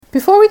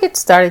Before we get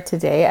started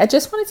today, I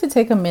just wanted to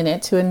take a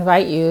minute to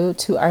invite you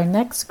to our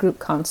next group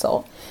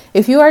consult.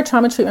 If you are a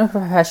trauma treatment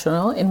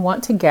professional and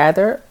want to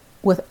gather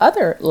with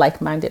other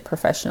like-minded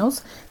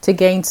professionals to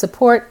gain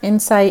support,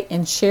 insight,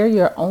 and share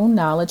your own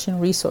knowledge and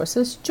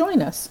resources,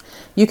 join us.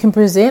 You can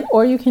present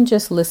or you can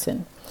just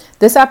listen.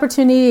 This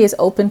opportunity is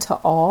open to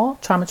all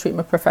trauma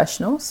treatment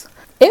professionals.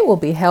 It will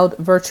be held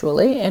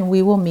virtually and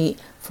we will meet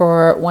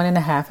for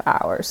 1.5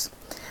 hours.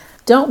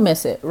 Don't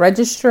miss it.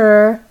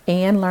 Register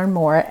and learn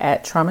more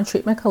at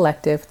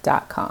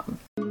traumatreatmentcollective.com.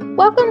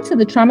 Welcome to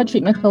the Trauma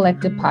Treatment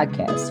Collective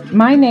podcast.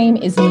 My name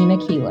is Nina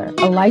Keeler,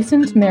 a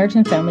licensed marriage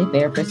and family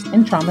therapist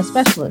and trauma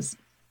specialist.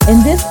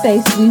 In this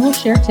space, we will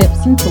share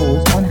tips and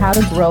tools on how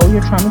to grow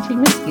your trauma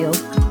treatment skills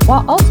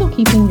while also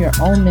keeping your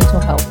own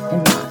mental health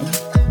in mind.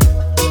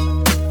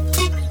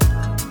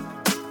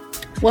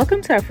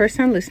 Welcome to our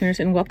first-time listeners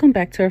and welcome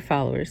back to our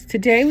followers.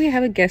 Today we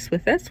have a guest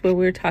with us where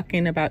we're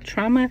talking about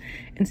trauma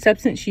and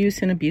substance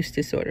use and abuse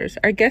disorders.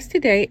 Our guest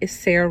today is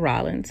Sarah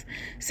Rollins.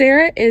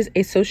 Sarah is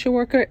a social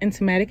worker and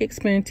somatic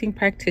experiencing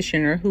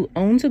practitioner who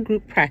owns a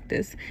group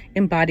practice,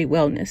 Embodied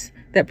Wellness,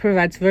 that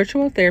provides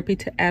virtual therapy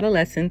to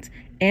adolescents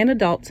and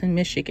adults in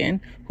Michigan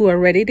who are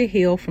ready to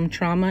heal from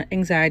trauma,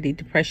 anxiety,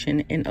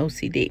 depression, and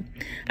OCD.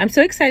 I'm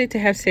so excited to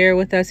have Sarah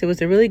with us. It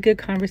was a really good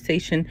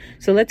conversation.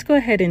 So let's go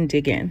ahead and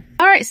dig in.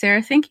 All right,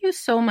 Sarah, thank you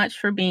so much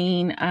for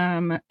being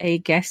a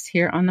guest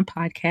here on the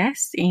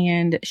podcast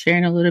and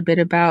sharing a little bit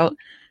about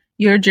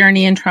your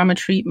journey in trauma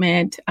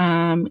treatment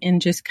and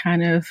just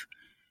kind of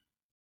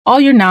all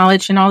your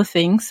knowledge and all the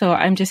things. So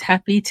I'm just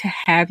happy to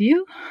have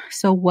you.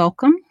 So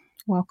welcome.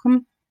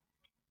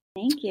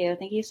 Thank you.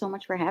 Thank you so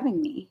much for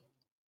having me.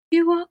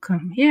 You're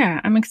welcome.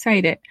 Yeah, I'm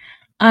excited.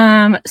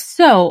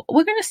 So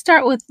we're going to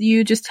start with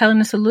you just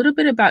telling us a little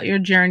bit about your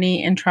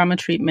journey in trauma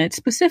treatment,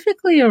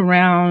 specifically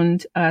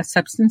around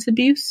substance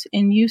abuse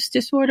and use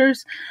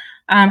disorders.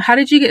 How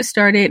did you get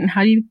started and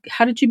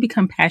how did you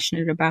become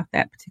passionate about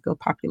that particular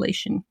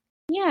population?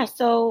 Yeah,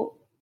 so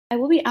I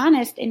will be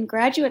honest, in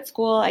graduate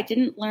school, I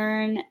didn't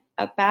learn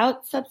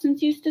about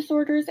substance use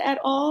disorders at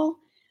all.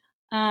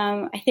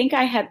 I think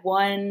I had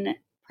one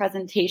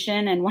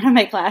presentation in one of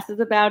my classes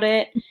about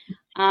it.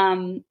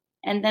 And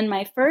then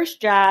my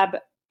first job,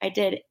 I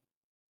did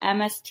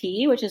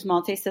MST, which is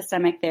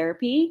multi-systemic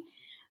therapy.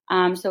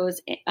 So it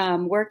was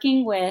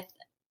working with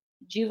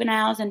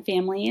juveniles and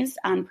families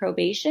on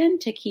probation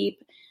to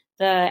keep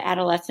the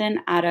adolescent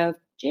out of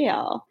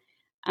jail.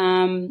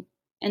 And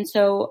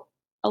so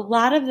a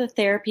lot of the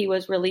therapy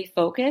was really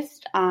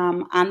focused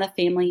on the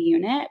family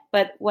unit.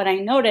 But what I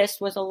noticed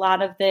was a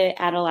lot of the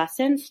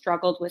adolescents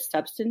struggled with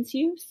substance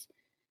use.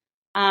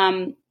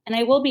 And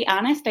I will be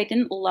honest, I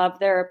didn't love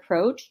their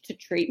approach to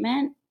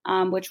treatment,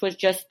 which was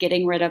just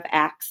getting rid of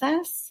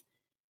access,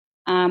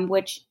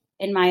 which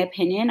in my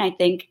opinion, I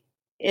think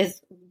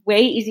is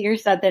way easier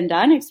said than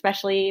done,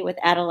 especially with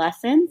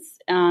adolescents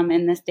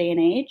in this day and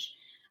age,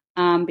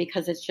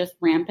 because it's just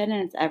rampant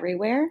and it's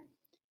everywhere.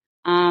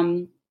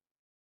 So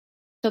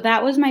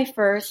that was my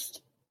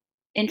first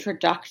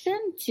introduction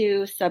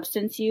to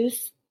substance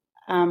use,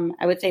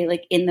 I would say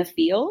like in the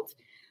field.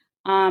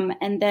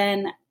 And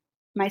then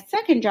my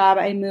second job,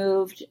 I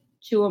moved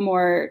to a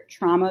more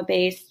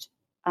trauma-based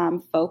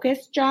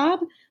focused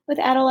job with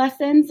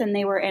adolescents, and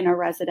they were in a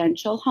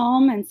residential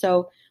home. And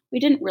so we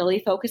didn't really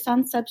focus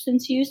on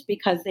substance use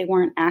because they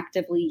weren't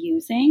actively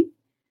using.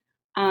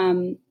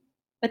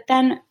 But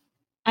then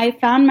I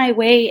found my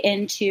way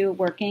into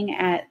working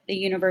at the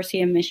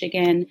University of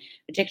Michigan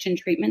Addiction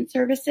Treatment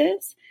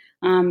Services.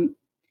 I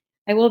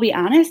will be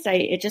honest,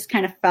 it just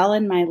kind of fell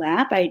in my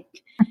lap.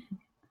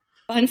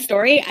 Fun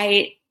story.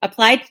 I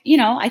applied,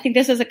 I think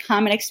this is a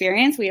common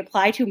experience. We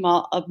apply to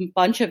a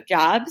bunch of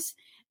jobs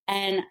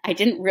and I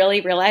didn't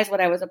really realize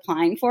what I was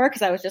applying for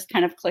because I was just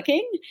kind of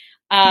clicking.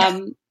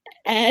 And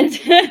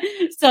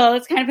so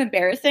it's kind of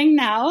embarrassing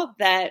now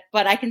but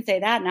I can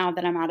say that now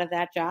that I'm out of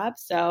that job.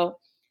 So,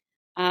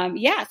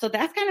 so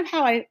that's kind of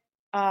how I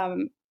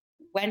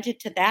went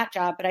into that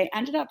job, but I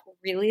ended up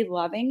really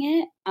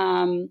loving it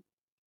and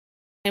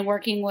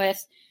working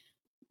with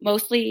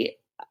mostly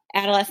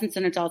adolescents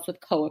and adults with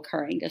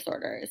co-occurring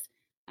disorders.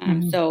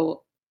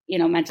 So,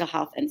 mental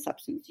health and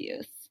substance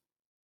use.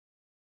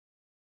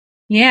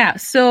 Yeah.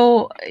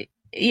 So,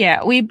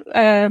 we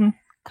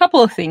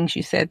couple of things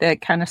you said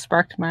that kind of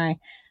sparked my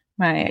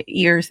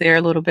ears there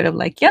a little bit of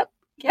like, yep.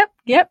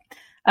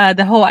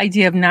 The whole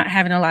idea of not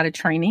having a lot of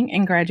training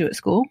in graduate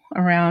school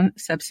around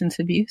substance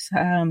abuse,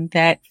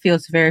 that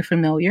feels very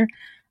familiar.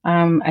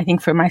 I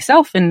think for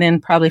myself and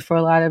then probably for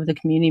a lot of the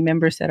community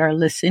members that are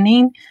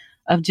listening,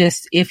 of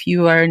just if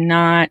you are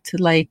not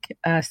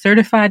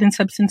certified in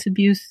substance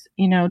abuse,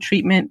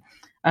 treatment,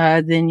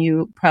 then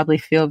you probably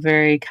feel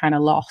very kind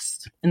of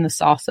lost in the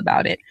sauce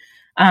about it.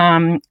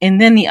 And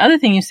then the other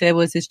thing you said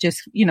was it's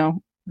just,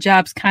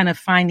 jobs kind of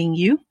finding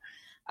you.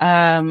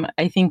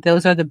 I think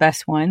those are the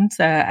best ones.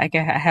 I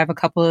have a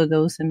couple of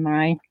those in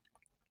my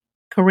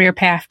career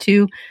path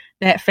too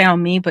that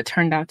found me, but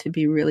turned out to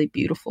be really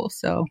beautiful.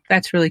 So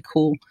that's really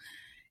cool.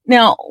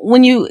 Now,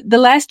 the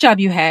last job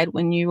you had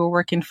when you were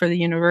working for the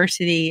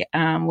university,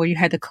 where you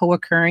had the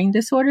co-occurring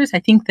disorders, I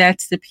think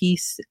that's the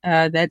piece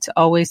that's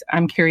always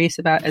I'm curious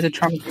about as a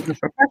trauma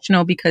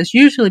professional, because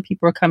usually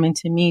people are coming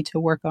to me to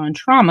work on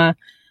trauma,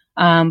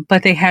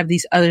 but they have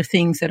these other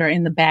things that are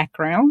in the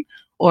background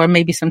or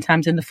maybe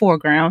sometimes in the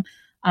foreground.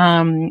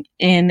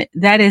 And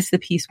that is the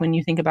piece when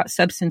you think about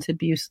substance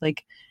abuse,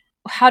 like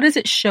how does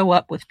it show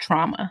up with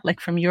trauma? Like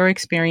from your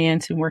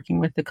experience in working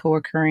with the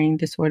co-occurring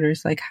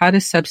disorders, like how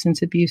does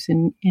substance abuse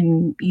and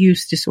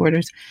use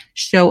disorders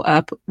show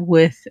up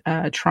with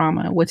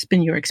trauma? What's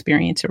been your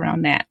experience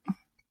around that?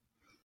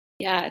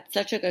 Yeah, it's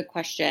such a good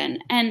question.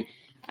 And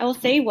I will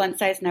say one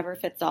size never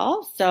fits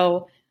all.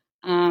 So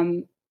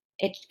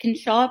it can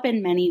show up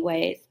in many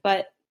ways.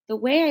 But the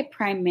way I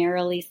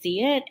primarily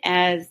see it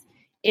as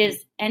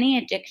is any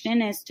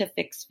addiction is to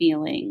fix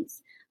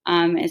feelings,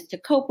 is to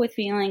cope with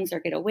feelings or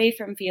get away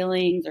from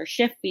feelings or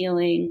shift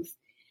feelings.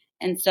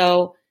 And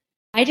so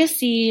I just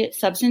see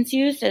substance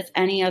use as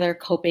any other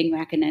coping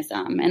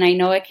mechanism. And I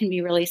know it can be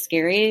really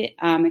scary,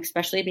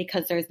 especially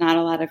because there's not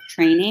a lot of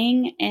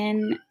training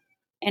in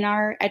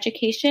our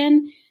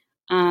education.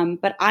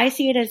 But I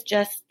see it as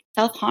just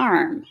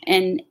self-harm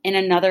in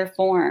another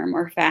form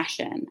or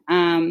fashion.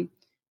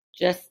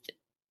 Just,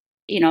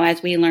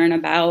 as we learn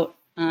about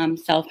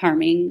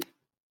self-harming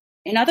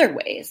in other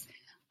ways.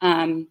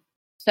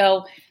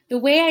 So the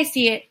way I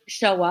see it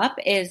show up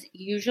is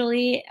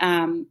usually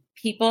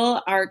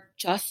people are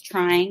just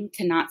trying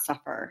to not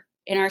suffer.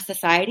 In our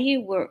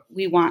society,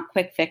 we want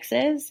quick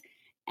fixes,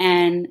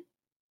 and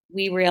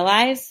we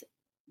realize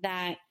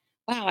that,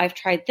 wow, I've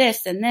tried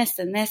this and this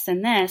and this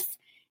and this,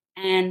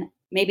 and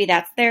maybe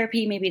that's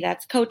therapy, maybe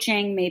that's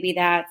coaching, maybe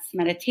that's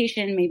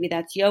meditation, maybe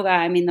that's yoga.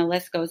 I mean, the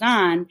list goes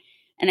on.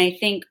 And I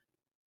think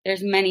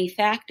there's many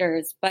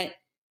factors, but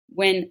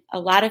when a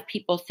lot of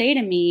people say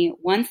to me,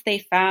 once they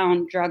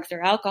found drugs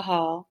or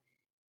alcohol,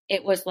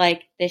 it was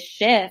like this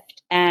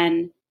shift,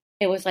 and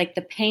it was like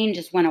the pain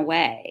just went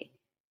away.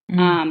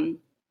 Mm.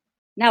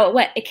 Now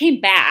it came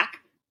back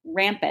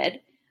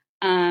rampant.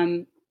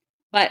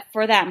 But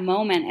for that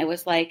moment, it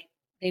was like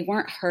they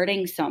weren't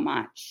hurting so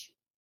much.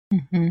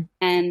 Mm-hmm.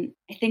 And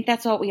I think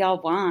that's what we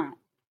all want,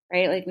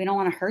 right? Like we don't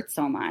want to hurt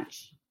so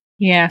much.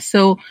 Yeah.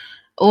 So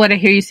what I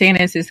hear you saying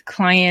is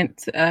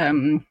client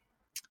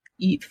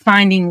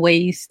finding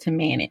ways to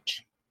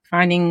manage,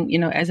 finding,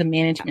 as a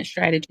management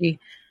strategy,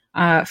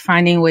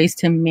 finding ways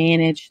to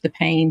manage the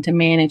pain, to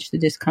manage the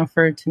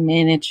discomfort, to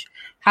manage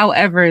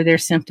however their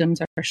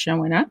symptoms are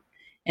showing up.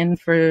 And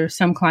for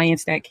some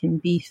clients that can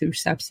be through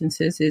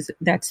substances,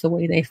 that's the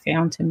way they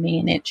found to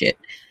manage it.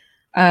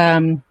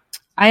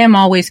 I am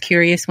always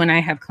curious when I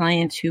have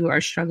clients who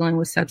are struggling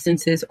with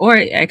substances or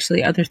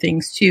actually other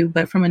things too.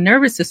 But from a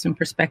nervous system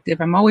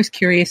perspective, I'm always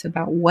curious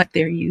about what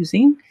they're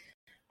using,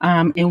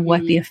 and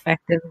what the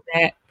effect of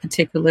that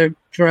particular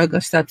drug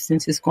or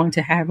substance is going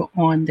to have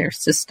on their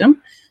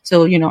system.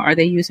 So, are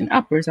they using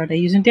uppers? Are they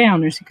using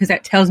downers? Because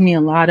that tells me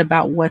a lot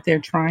about what they're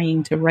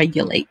trying to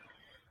regulate.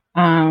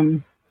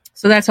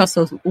 So that's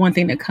also one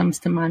thing that comes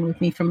to mind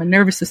with me from a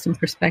nervous system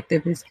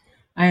perspective is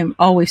I am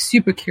always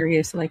super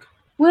curious, like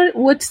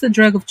what's the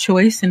drug of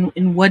choice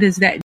and what does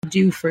that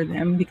do for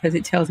them? Because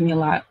it tells me a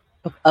lot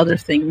of other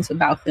things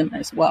about them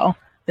as well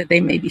that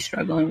they may be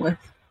struggling with.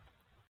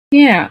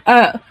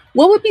 Yeah.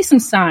 What would be some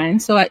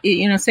signs? So,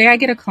 say I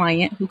get a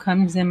client who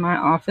comes in my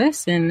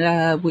office and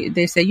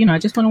they say, I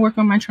just want to work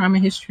on my trauma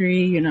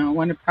history. I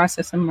want to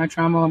process some of my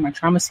trauma, or my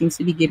trauma seems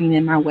to be getting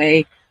in my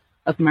way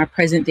of my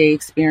present day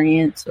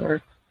experience,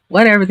 or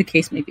whatever the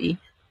case may be.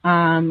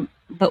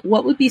 But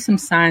what would be some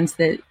signs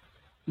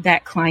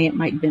that client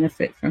might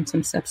benefit from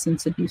some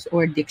substance abuse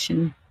or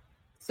addiction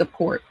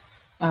support?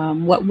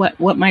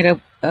 What might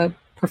a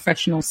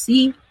professional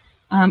see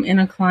in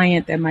a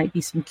client? That might be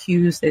some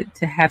cues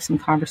to have some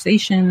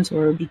conversations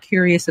or be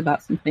curious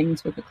about some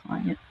things with a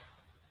client.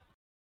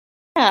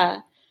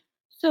 Yeah.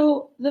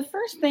 So the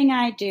first thing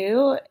I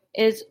do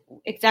is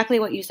exactly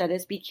what you said,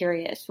 is be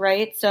curious,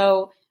 right?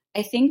 So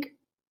I think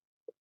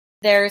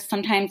there's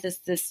sometimes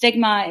the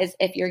stigma is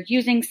if you're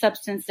using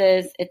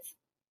substances, it's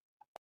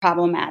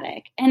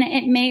problematic, and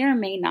it may or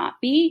may not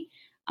be.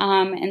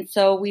 And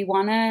so we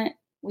want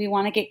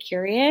to get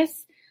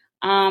curious,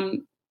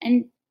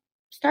 and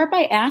start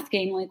by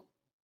asking, like,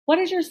 what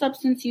does your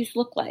substance use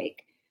look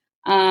like?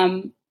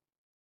 How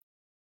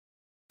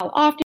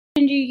often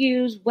do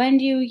you use? When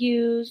do you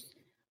use?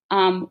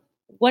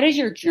 What is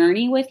your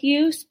journey with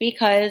use?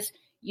 Because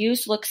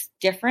use looks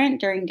different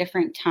during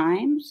different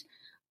times.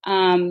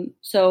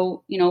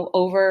 So,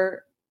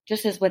 over,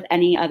 just as with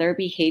any other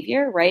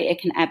behavior, right,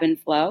 it can ebb and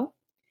flow.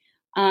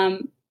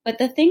 But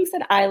the things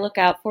that I look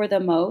out for the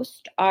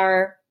most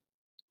are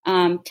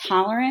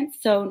tolerance.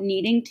 So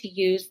needing to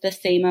use the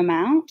same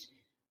amount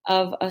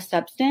of a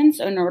substance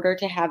in order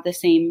to have the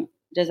same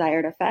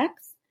desired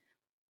effects.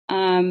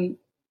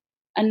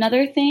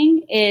 Another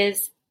thing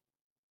is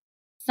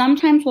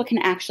sometimes what can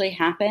actually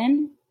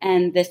happen,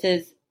 and this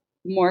is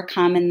more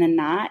common than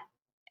not,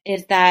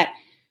 is that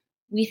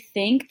we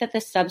think that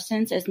the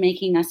substance is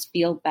making us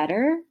feel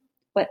better,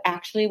 but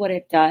actually what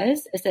it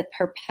does is it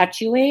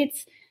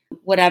perpetuates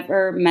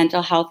whatever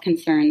mental health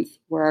concerns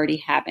we're already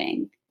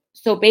having.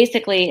 So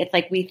basically, it's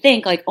like we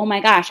think like, oh my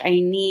gosh, I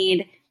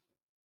need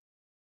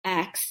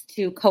X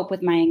to cope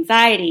with my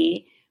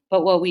anxiety.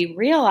 But what we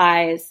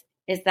realize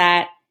is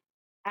that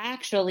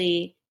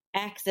actually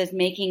X is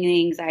making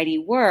the anxiety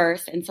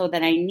worse. And so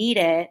that I need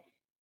it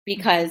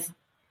because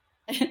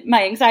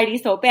my anxiety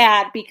is so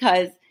bad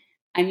because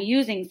I'm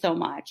using so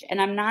much.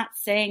 And I'm not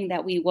saying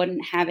that we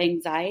wouldn't have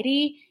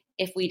anxiety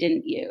if we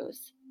didn't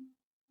use.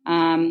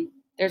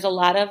 There's a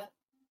lot of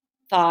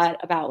thought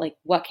about like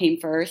what came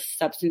first,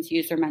 substance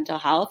use or mental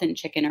health, and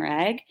chicken or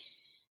egg.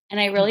 And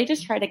I really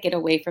just try to get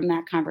away from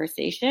that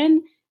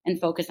conversation and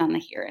focus on the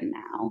here and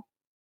now.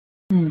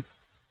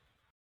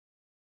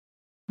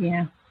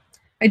 Yeah.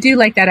 I do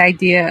like that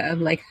idea of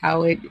like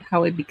how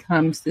it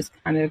becomes this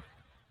kind of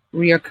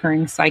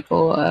reoccurring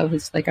cycle of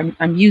it's like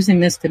I'm using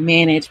this to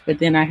manage, but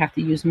then I have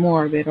to use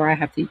more of it, or I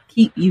have to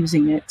keep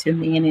using it to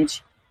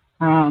manage.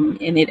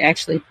 And it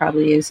actually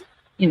probably is,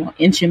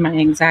 inching my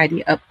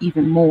anxiety up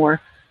even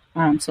more.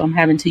 So I'm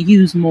having to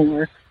use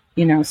more,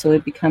 so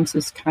it becomes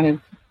this kind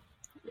of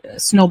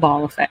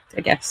snowball effect,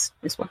 I guess,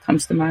 is what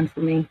comes to mind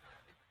for me.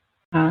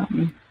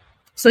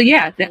 So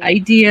yeah, the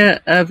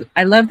idea of,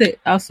 I love that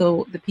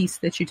also the piece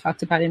that you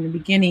talked about in the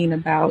beginning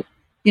about,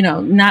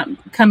 not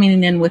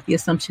coming in with the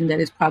assumption that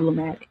it's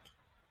problematic,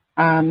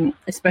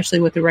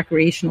 especially with the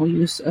recreational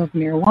use of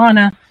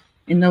marijuana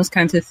and those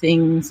kinds of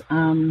things.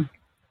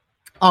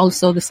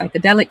 Also the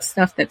psychedelic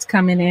stuff that's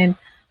coming in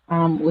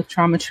with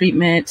trauma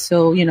treatment.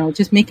 So,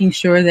 just making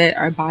sure that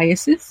our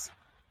biases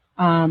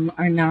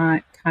are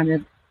not kind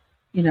of,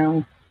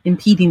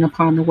 impeding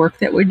upon the work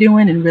that we're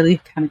doing, and really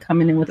kind of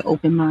coming in with an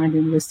open mind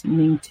and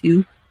listening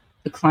to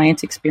the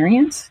client's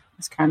experience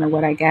is kind of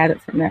what I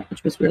gathered from that,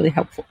 which was really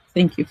helpful.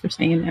 Thank you for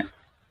saying that. Of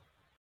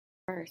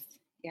course.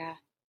 Yeah.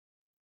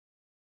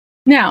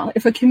 Now,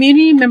 if a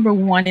community member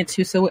wanted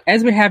to, so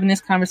as we're having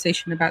this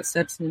conversation about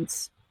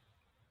substance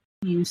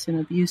use and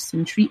abuse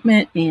and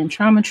treatment and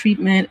trauma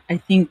treatment, I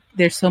think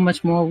there's so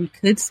much more we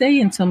could say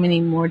in so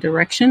many more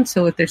directions.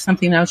 So if there's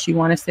something else you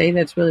want to say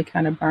that's really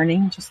kind of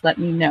burning, just let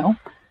me know.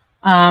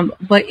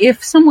 But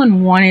if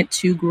someone wanted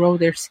to grow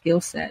their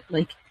skill set,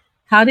 like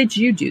how did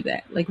you do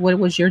that? Like what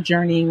was your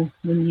journey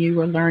when you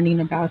were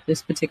learning about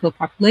this particular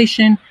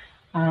population?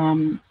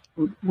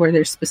 Were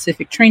there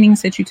specific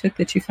trainings that you took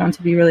that you found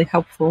to be really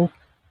helpful?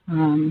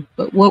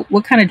 But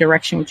what kind of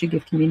direction would you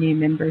give community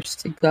members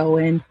to go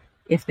in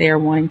if they are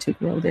wanting to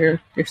grow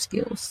their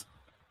skills?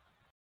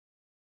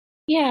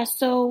 Yeah,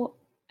 so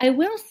I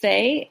will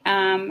say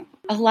a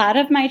lot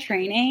of my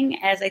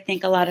training, as I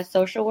think a lot of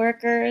social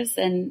workers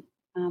and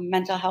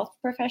mental health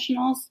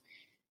professionals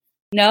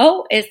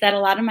know, is that a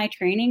lot of my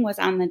training was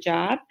on the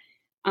job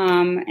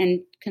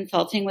and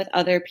consulting with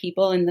other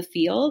people in the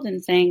field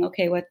and saying,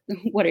 okay,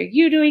 what are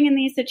you doing in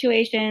these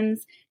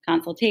situations?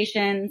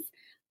 Consultations.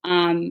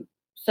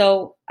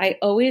 So I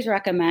always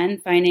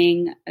recommend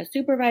finding a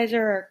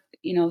supervisor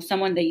or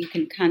someone that you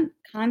can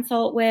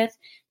consult with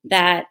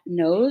that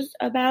knows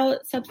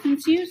about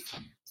substance use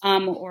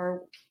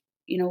or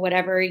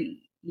whatever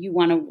you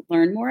want to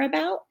learn more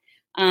about.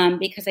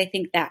 Because I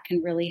think that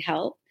can really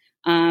help.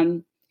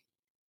 I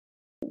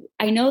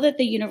know that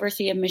the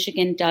University of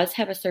Michigan does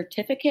have a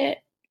certificate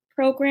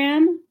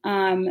program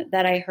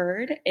that I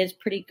heard is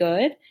pretty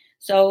good.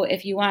 So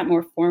if you want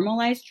more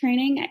formalized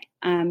training,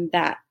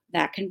 that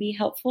can be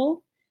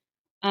helpful.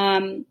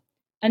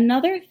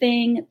 Another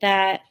thing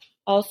that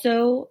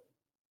also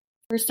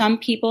for some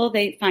people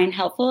they find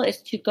helpful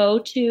is to go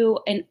to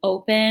an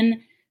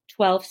open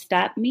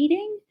 12-step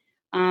meeting,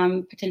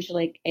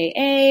 potentially like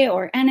AA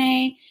or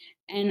NA,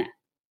 and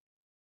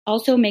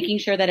also making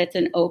sure that it's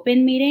an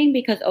open meeting,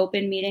 because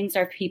open meetings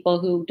are people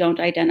who don't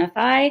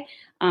identify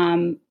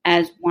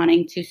as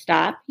wanting to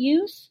stop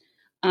use.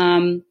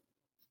 So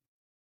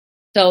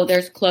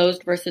there's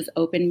closed versus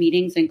open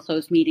meetings, and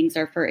closed meetings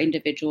are for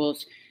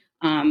individuals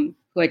who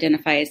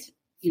identify as,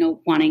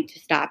 wanting to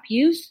stop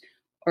use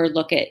or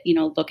look at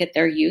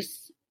their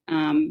use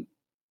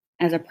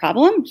as a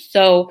problem.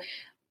 So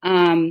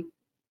it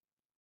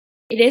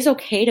is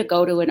okay to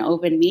go to an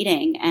open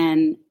meeting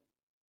and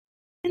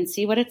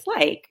see what it's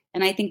like.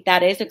 And I think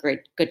that is a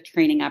good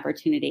training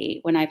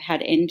opportunity. When I've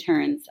had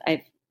interns,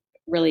 I've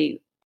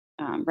really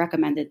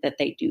recommended that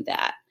they do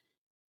that.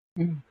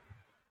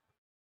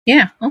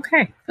 Yeah.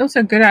 Okay. Those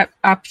are good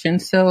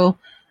options. So,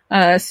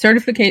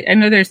 certificate, I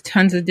know there's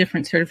tons of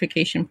different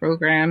certification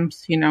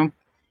programs,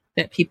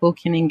 that people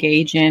can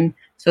engage in.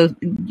 So,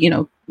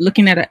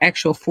 looking at an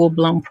actual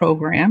full-blown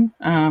program,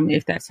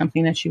 if that's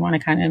something that you want to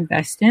kind of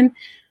invest in.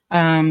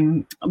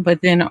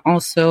 But then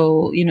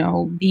also,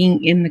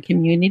 being in the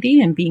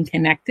community and being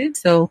connected.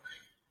 So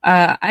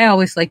I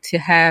always like to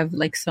have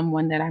like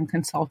someone that I'm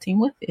consulting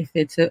with if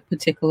it's a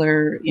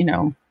particular,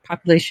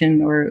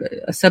 population or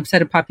a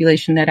subset of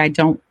population that I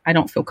don't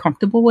feel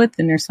comfortable with.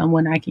 And there's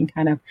someone I can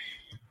kind of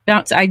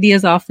bounce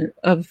ideas off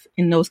of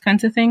in those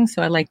kinds of things.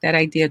 So I like that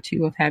idea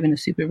too of having a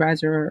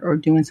supervisor or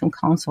doing some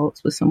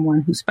consults with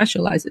someone who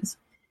specializes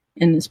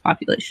in this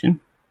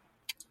population.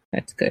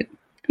 That's good.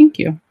 Thank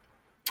you.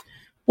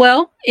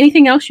 Well,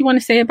 anything else you want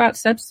to say about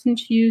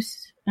substance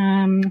use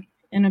and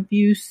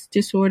abuse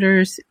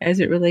disorders as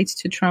it relates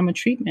to trauma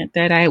treatment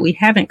that we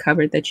haven't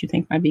covered that you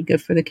think might be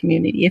good for the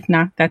community? If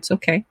not, that's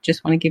okay.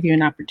 Just want to give you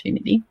an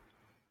opportunity.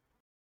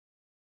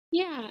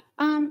 Yeah,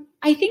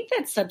 I think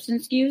that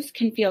substance use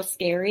can feel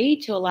scary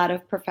to a lot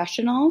of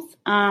professionals.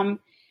 And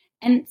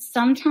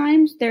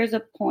sometimes there's a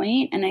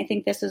point, and I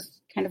think this is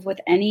kind of with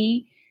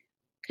any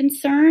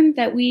concern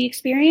that we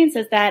experience,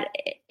 is that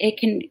it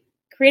can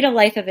create a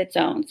life of its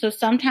own. So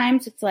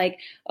sometimes it's like,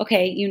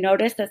 okay, you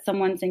notice that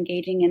someone's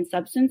engaging in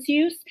substance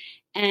use,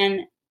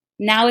 and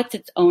now it's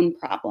its own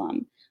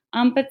problem.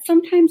 But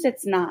sometimes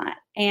it's not.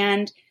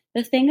 And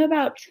the thing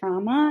about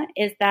trauma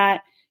is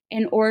that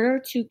in order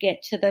to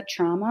get to the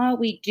trauma,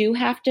 we do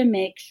have to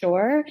make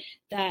sure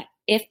that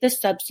if the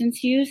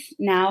substance use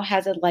now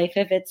has a life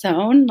of its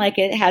own, like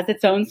it has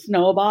its own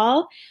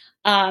snowball,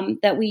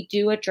 that we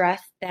do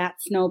address that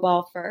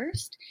snowball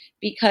first,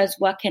 because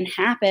what can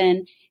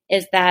happen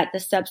is that the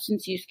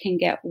substance use can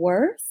get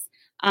worse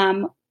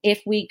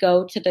if we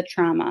go to the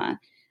trauma.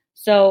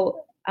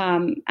 So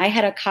I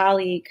had a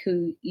colleague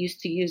who used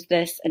to use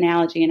this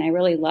analogy, and I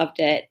really loved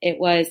it. It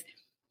was,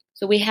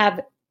 so we have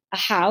a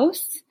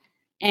house,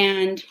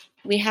 and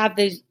we have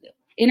these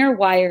inner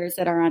wires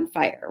that are on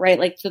fire, right?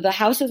 Like, so the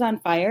house is on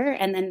fire,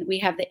 and then we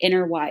have the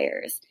inner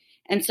wires.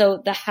 And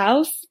so the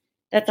house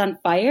that's on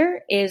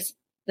fire is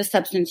the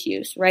substance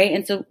use, right?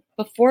 And so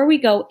before we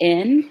go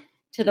in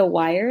to the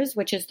wires,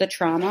 which is the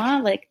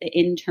trauma, like the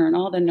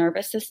internal, the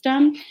nervous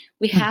system,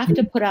 we have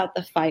to put out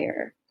the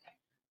fire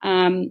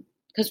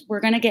because we're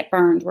going to get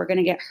burned, we're going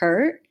to get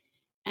hurt,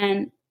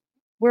 and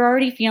we're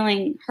already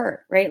feeling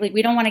hurt, right? Like,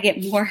 we don't want to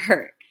get more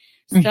hurt.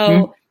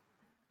 So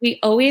we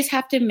always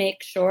have to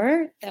make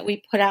sure that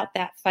we put out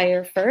that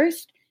fire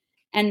first,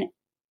 and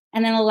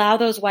then allow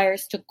those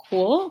wires to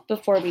cool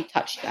before we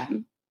touch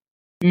them.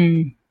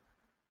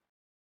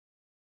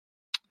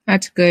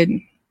 That's good.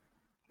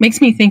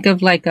 Makes me think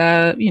of like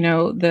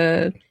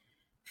the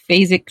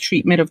phasic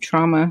treatment of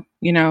trauma,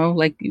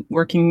 like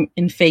working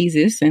in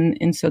phases,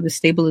 and so the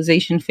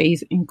stabilization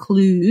phase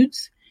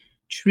includes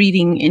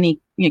treating any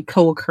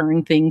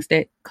co-occurring things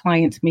that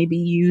clients may be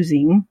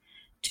using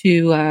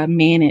to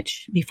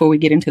manage before we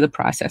get into the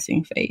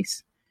processing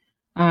phase.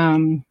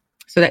 So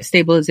that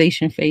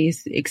stabilization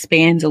phase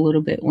expands a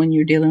little bit when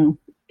you're dealing,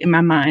 in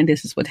my mind,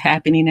 this is what's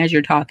happening as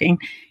you're talking.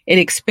 It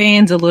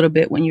expands a little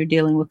bit when you're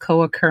dealing with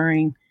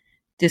co-occurring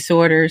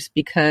disorders,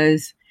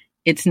 because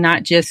it's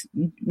not just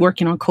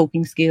working on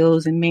coping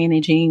skills and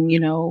managing,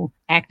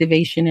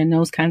 activation and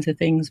those kinds of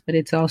things, but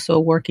it's also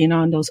working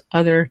on those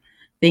other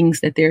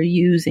things that they're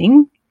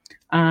using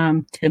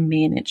to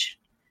manage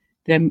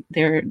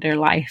their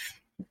life.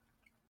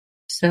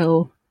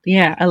 So,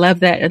 yeah, I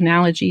love that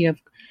analogy of,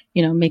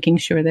 making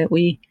sure that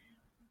we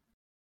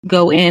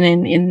go in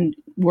and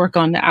work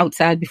on the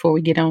outside before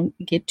we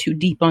get too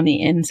deep on the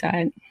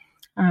inside.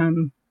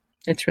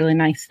 That's really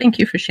nice. Thank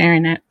you for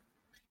sharing that.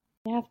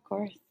 Yeah, of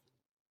course.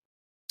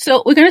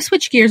 So we're going to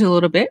switch gears a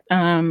little bit.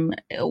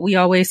 We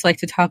always like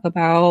to talk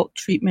about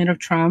treatment of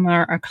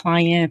trauma, our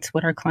clients,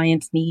 what our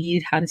clients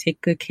need, how to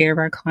take good care of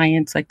our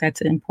clients. Like, that's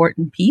an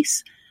important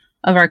piece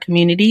of our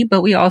community.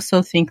 But we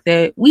also think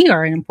that we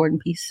are an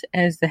important piece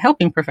as the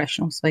helping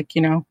professionals. Like,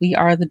 we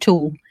are the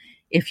tool,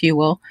 if you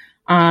will.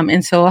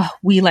 And so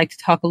we like to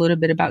talk a little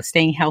bit about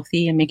staying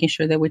healthy and making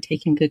sure that we're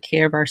taking good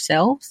care of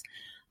ourselves.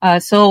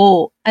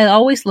 So I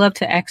always love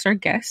to ask our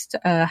guests,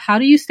 how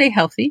do you stay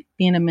healthy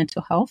being a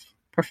mental health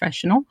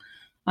professional?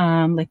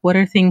 Like, what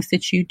are things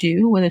that you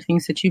do? What are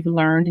things that you've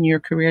learned in your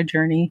career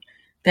journey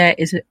that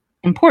is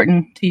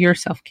important to your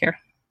self-care?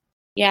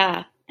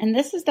 Yeah. And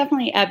this has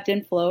definitely ebbed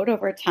and flowed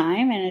over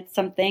time. And it's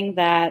something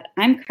that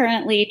I'm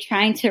currently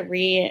trying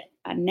to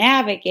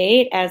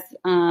navigate as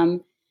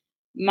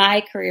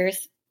my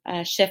career's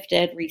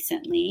shifted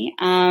recently.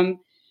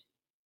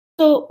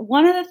 So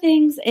one of the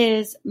things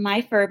is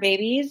my fur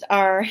babies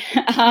are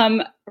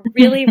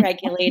really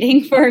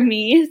regulating for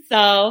me.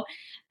 So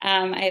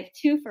I have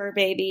 2 fur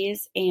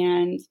babies,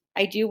 and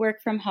I do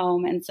work from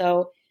home. And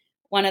so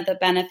one of the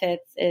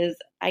benefits is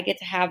I get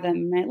to have them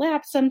in my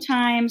lap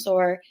sometimes,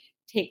 or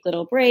take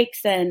little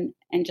breaks and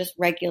just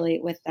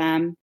regulate with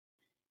them,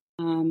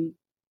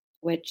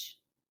 which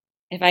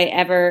if I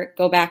ever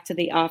go back to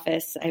the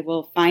office, I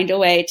will find a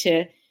way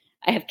to,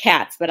 I have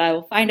cats, but I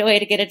will find a way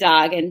to get a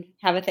dog and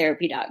have a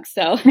therapy dog.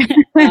 So,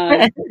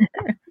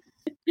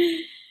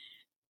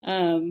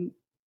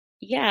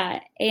 yeah.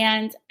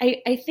 And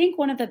I think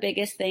one of the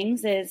biggest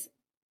things is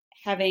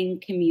having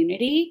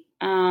community.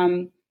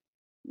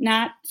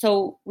 Not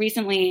so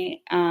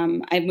recently,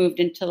 I moved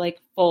into like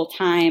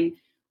full-time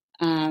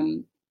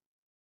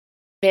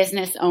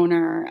business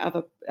owner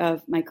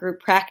of my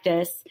group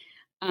practice.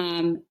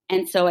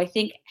 And so I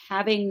think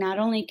having not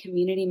only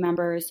community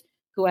members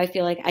who I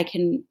feel like I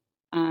can,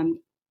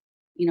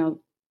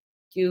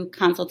 do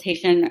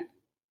consultation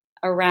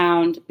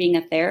around being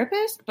a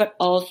therapist, but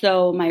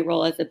also my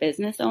role as a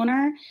business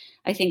owner,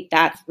 I think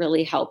that's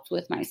really helped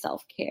with my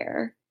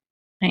self-care.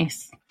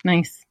 Nice,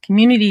 nice.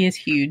 Community is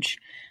huge.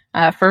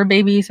 Fur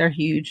babies are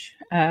huge.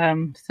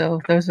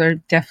 So those are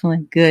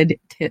definitely good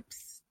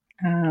tips.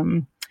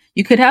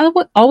 You could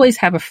always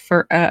have a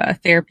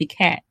therapy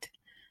cat.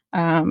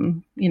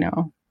 You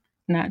know,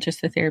 not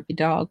just a therapy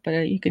dog,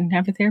 but you can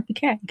have a therapy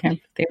cat. You can have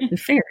a therapy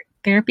ferret,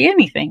 therapy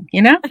anything.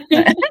 You know.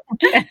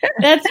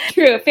 That's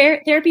true.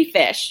 Therapy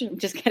fish. I'm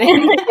just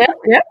kidding.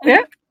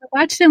 Yep.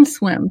 Watch them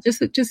swim.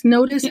 Just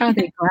notice how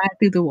they glide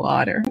through the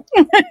water.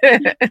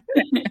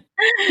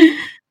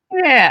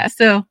 Yeah.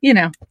 So,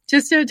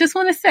 just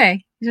want to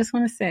say.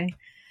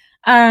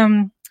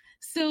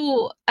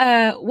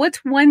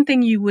 What's one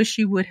thing you wish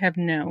you would have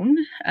known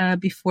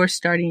before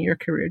starting your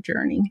career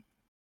journey?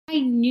 I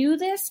knew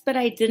this, but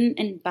I didn't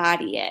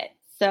embody it.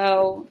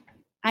 So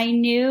I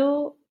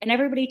knew, and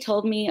everybody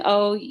told me,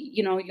 oh,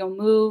 you'll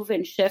move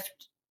and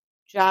shift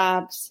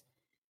jobs,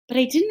 but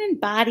I didn't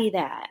embody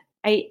that.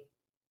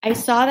 I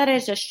saw that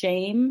as a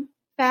shame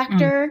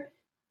factor.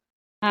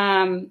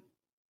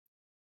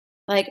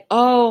 Like,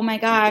 oh my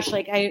gosh,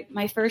 like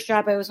my first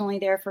job, I was only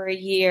there for a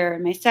year.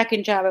 And my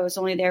second job, I was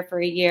only there for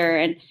a year.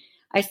 And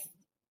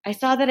I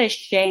saw that as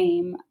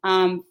shame,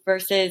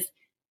 versus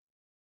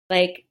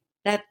like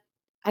that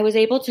I was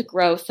able to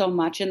grow so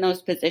much in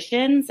those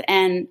positions.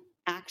 And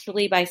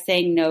actually by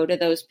saying no to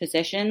those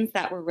positions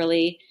that were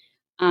really,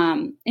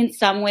 in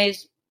some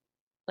ways,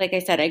 like I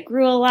said, I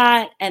grew a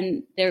lot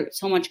and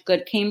so much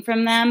good came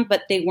from them,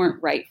 but they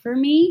weren't right for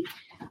me.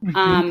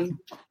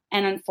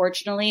 And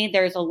unfortunately,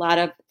 there's a lot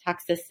of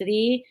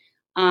toxicity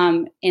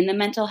in the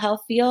mental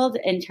health field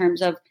in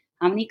terms of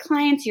how many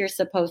clients you're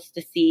supposed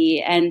to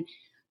see and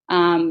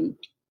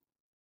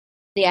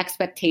the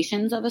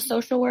expectations of a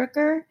social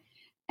worker.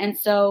 And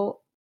so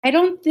I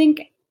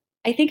think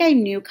I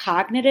knew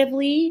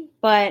cognitively,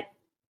 but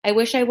I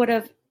wish I would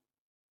have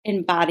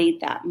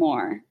embodied that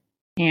more.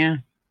 Yeah,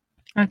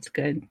 that's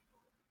good.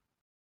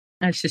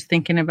 I was just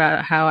thinking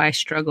about how I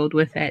struggled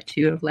with that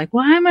too, of like,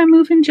 why am I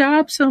moving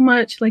jobs so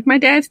much? Like my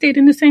dad stayed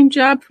in the same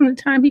job from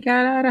the time he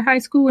got out of high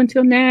school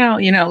until now,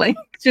 like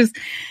just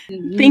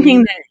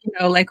thinking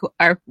that, like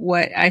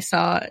what I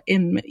saw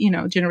in,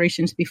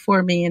 generations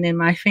before me and in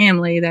my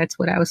family, that's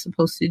what I was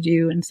supposed to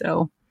do. And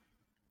so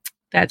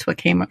that's what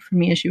came up for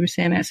me as you were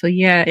saying that. So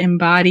yeah,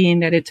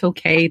 embodying that it's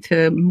okay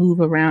to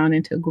move around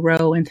and to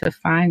grow and to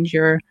find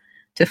your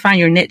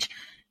niche.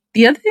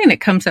 The other thing that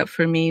comes up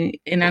for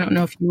me, and I don't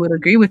know if you would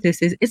agree with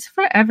this, is it's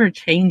forever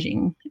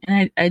changing.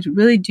 And I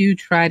really do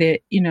try to,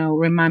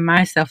 remind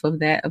myself of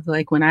that, of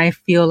like when I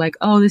feel like,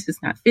 oh, this is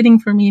not fitting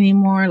for me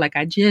anymore. Like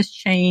I just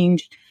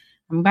changed.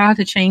 I'm about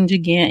to change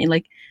again. And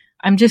like,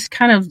 I'm just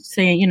kind of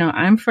saying,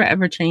 I'm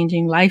forever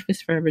changing. Life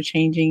is forever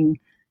changing.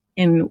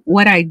 And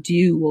what I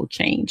do will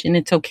change. And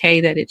it's okay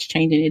that it's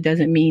changing. It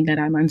doesn't mean that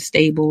I'm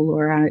unstable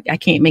or I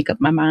can't make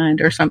up my mind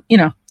or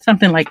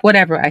something like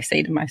whatever I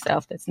say to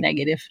myself that's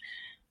negative.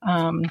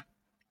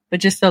 But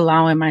just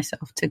allowing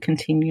myself to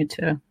continue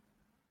to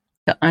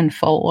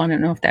unfold. I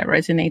don't know if that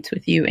resonates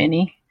with you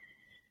any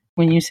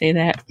when you say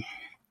that.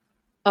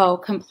 Oh,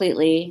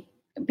 completely.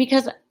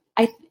 Because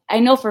I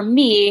know for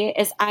me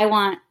is I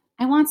want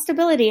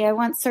stability. I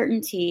want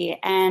certainty.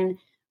 And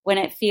when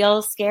it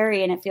feels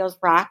scary and it feels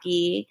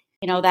rocky,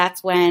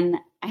 that's when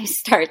I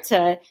start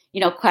to,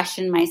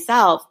 question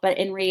myself. But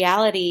in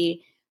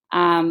reality,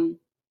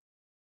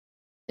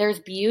 there's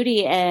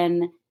beauty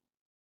in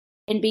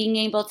being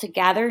able to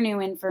gather new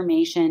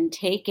information,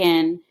 take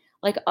in,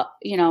 like,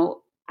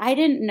 I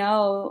didn't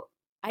know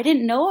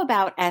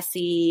about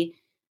SE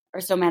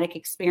or somatic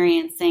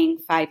experiencing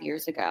 5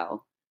 years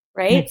ago.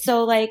 Right. Mm-hmm.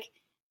 So like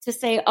to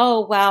say,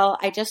 oh, well,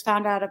 I just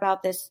found out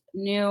about this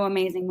new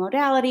amazing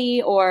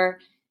modality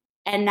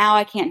and now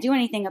I can't do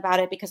anything about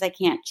it because I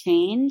can't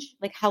change.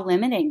 Like how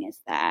limiting is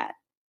that?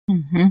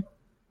 Mm-hmm.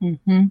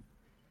 Mm-hmm.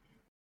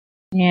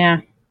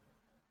 Yeah.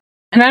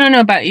 And I don't know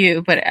about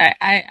you, but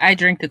I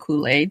drink the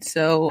Kool-Aid.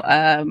 So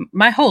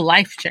my whole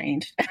life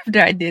changed after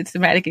I did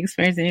somatic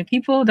experiencing. And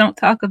people don't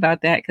talk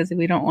about that because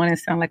we don't want to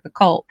sound like a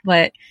cult.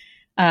 But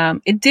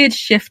it did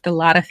shift a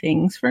lot of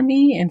things for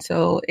me. And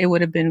so it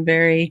would have been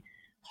very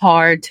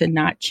hard to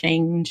not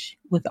change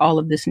with all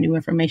of this new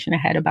information I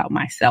had about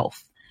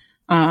myself.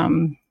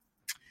 To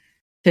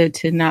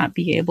not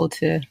be able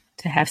to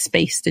have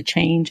space to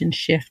change and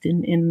shift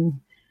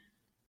and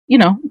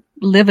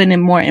living a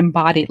more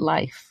embodied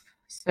life.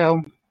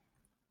 So,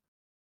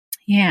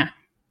 yeah,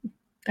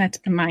 that's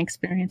been my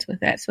experience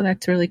with that. So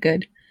that's really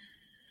good.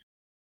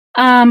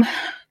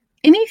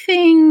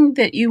 Anything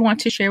that you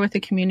want to share with the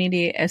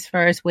community as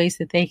far as ways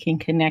that they can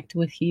connect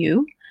with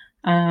you?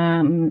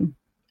 I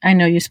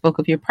know you spoke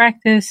of your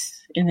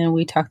practice, and then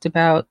we talked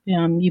about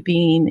you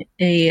being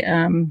a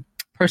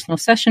personal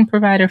session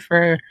provider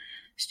for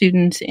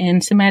students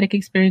in somatic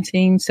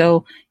experiencing.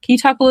 So can you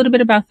talk a little bit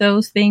about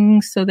those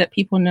things so that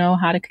people know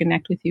how to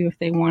connect with you if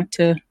they want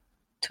to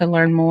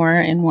learn more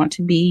and want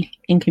to be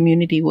in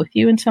community with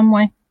you in some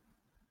way?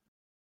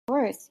 Of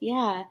course.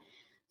 Yeah.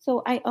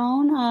 So I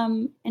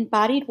own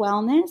Embodied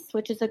Wellness,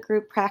 which is a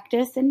group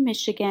practice in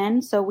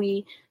Michigan. So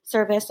we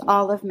service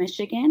all of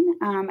Michigan,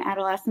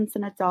 adolescents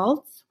and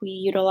adults. We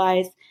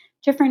utilize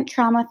different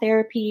trauma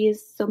therapies,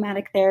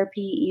 somatic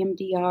therapy,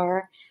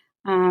 EMDR,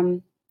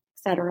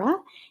 etc.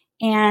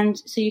 And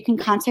so you can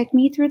contact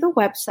me through the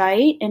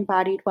website,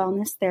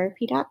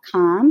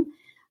 embodiedwellnesstherapy.com.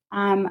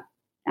 I'm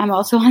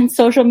also on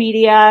social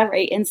media,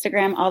 right?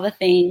 Instagram, all the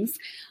things.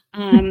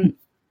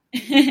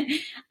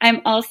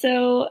 I'm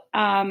also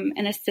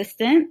an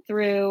assistant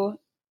through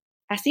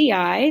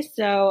SEI.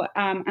 So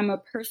I'm a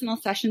personal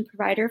session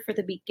provider for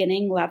the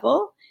beginning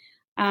level.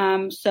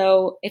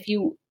 So if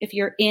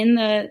you're in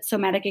the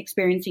somatic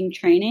experiencing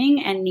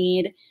training and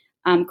need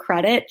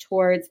credit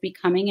towards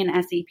becoming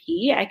an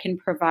SEP, I can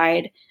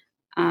provide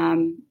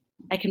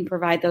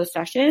those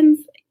sessions.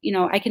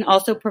 I can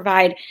also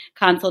provide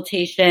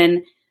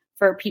consultation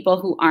for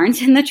people who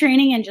aren't in the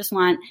training and just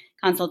want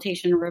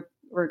consultation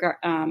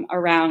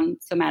around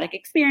somatic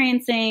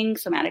experiencing,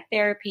 somatic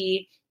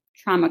therapy,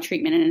 trauma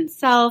treatment in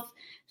itself,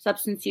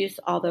 substance use,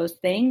 all those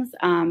things.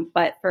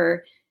 But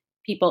for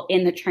people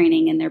in the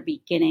training in their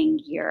beginning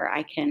year,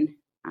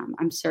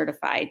 I'm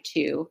certified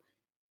to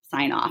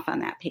sign off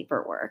on that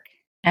paperwork.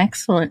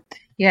 Excellent.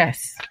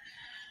 Yes.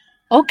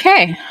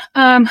 Okay.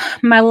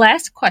 My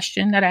last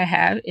question that I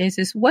have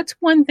is what's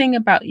one thing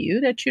about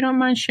you that you don't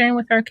mind sharing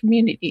with our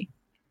community?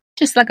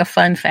 Just like a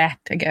fun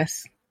fact, I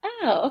guess.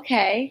 Oh,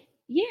 okay.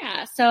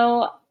 Yeah.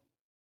 So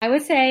I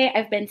would say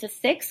I've been to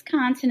 6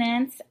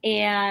 continents,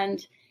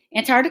 and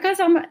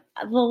Antarctica's on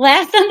the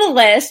last on the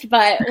list,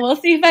 but we'll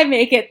see if I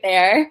make it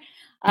there.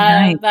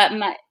 Nice. But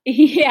my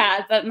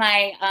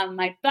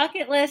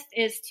bucket list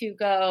is to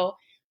go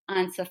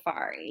on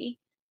safari.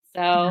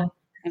 So Nice.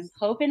 I'm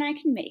hoping I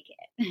can make it.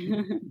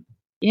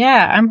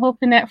 Yeah, I'm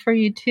hoping that for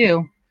you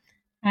too.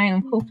 I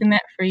am hoping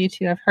that for you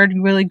too. I've heard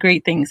really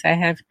great things. I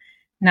have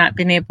not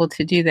been able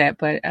to do that,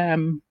 but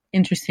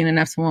interesting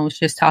enough, someone was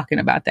just talking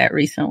about that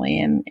recently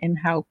and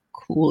how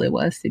cool it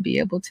was to be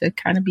able to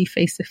kind of be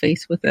face to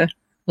face with an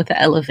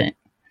elephant.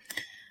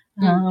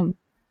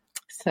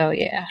 So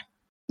yeah.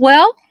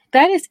 Well,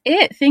 that is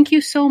it. Thank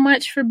you so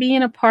much for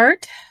being a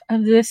part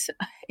of this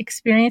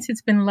experience.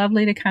 It's been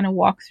lovely to kind of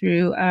walk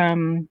through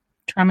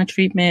trauma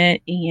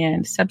treatment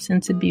and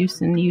substance abuse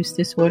and use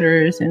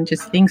disorders and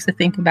just things to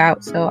think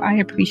about. So I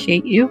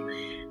appreciate you.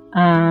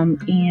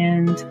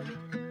 And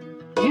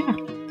yeah,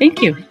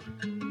 thank you.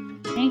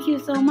 Thank you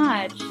so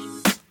much.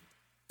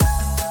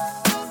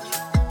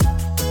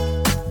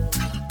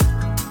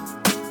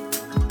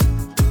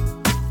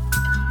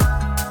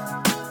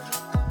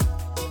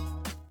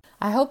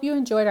 I hope you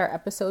enjoyed our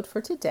episode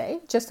for today.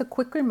 Just a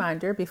quick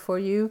reminder before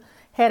you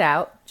head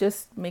out,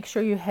 just make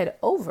sure you head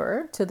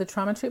over to the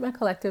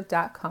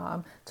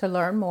traumatreatmentcollective.com to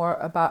learn more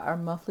about our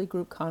monthly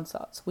group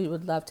consults. We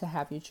would love to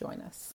have you join us.